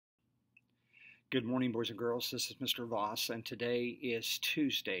Good morning, boys and girls. This is Mr. Voss, and today is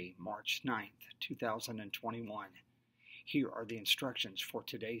Tuesday, March 9th, 2021. Here are the instructions for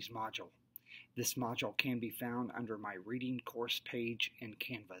today's module. This module can be found under my reading course page in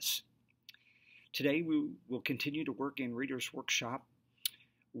Canvas. Today we will continue to work in Reader's Workshop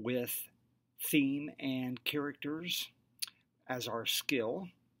with theme and characters as our skill,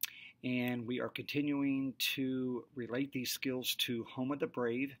 and we are continuing to relate these skills to Home of the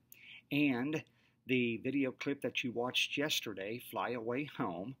Brave and the video clip that you watched yesterday, Fly Away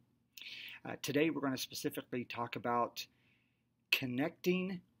Home. Today we're going to specifically talk about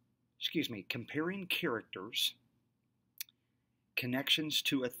comparing characters, connections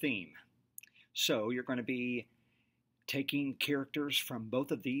to a theme. So you're going to be taking characters from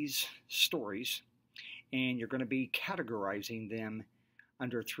both of these stories and you're going to be categorizing them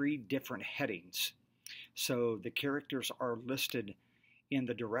under three different headings. So the characters are listed in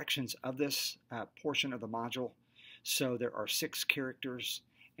the directions of this portion of the module. So there are 6 characters,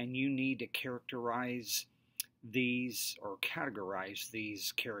 and you need to characterize these or categorize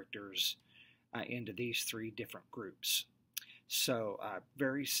these characters into these 3 different groups. So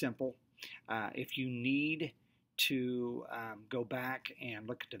very simple. If you need to go back and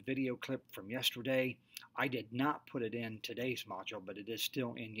look at the video clip from yesterday, I did not put it in today's module, but it is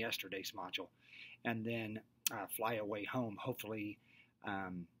still in yesterday's module. And then Fly Away Home, hopefully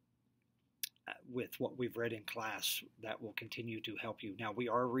with what we've read in class, that will continue to help you. Now, we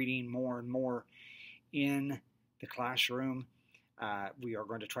are reading more and more in the classroom. We are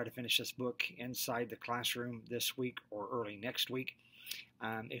going to try to finish this book inside the classroom this week or early next week.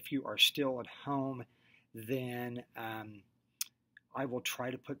 If you are still at home, then I will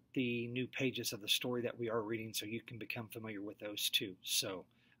try to put the new pages of the story that we are reading so you can become familiar with those too. So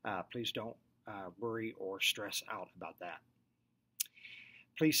please don't worry or stress out about that.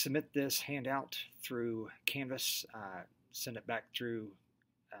 Please submit this handout through Canvas. Send it back through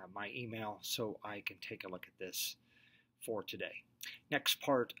my email so I can take a look at this for today. Next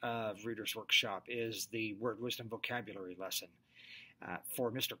part of Reader's Workshop is the Word Wisdom Vocabulary lesson.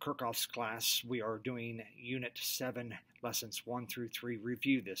 For Mr. Kirchhoff's class, we are doing Unit 7, Lessons 1 through 3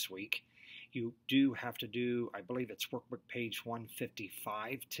 review this week. You do have to do, I believe it's workbook page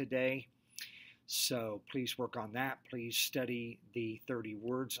 155 today. So please work on that. Please study the 30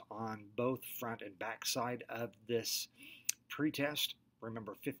 words on both front and back side of this pretest.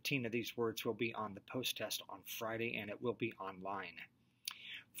 Remember, 15 of these words will be on the post-test on Friday, and it will be online.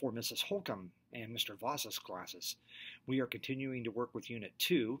 For Mrs. Holcomb and Mr. Voss's classes, we are continuing to work with Unit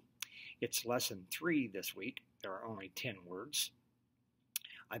 2. It's Lesson 3 this week. There are only 10 words.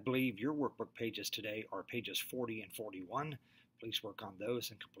 I believe your workbook pages today are pages 40 and 41. Please work on those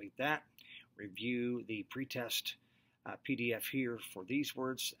and complete that. Review the pretest PDF here for these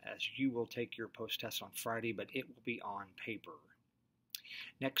words, as you will take your post-test on Friday, but it will be on paper.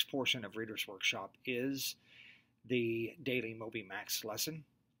 Next portion of Reader's Workshop is the daily MobyMax lesson.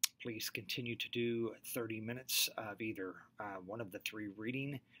 Please continue to do 30 minutes of either one of the 3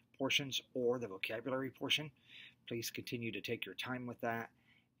 reading portions or the vocabulary portion. Please continue to take your time with that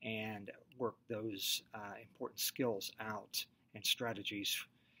and work those important skills out and strategies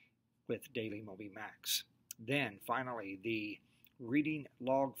with daily MobyMax. Then finally, the reading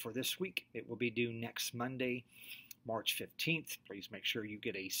log for this week. It will be due next Monday, March 15th. Please make sure you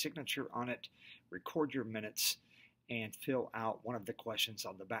get a signature on it, record your minutes, and fill out one of the questions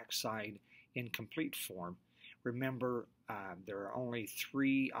on the back side in complete form. Remember, there are only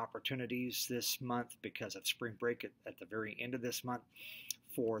 3 opportunities this month because of spring break at the very end of this month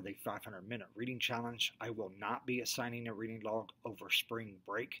for the 500-minute reading challenge. I will not be assigning a reading log over spring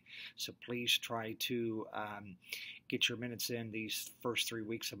break, so please try to get your minutes in these first 3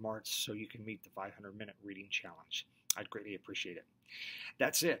 weeks of March so you can meet the 500-minute reading challenge. I'd greatly appreciate it.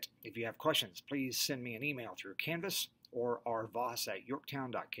 That's it. If you have questions, please send me an email through Canvas or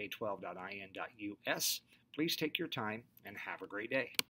rvoss@yorktown.k12.in.us. Please take your time and have a great day.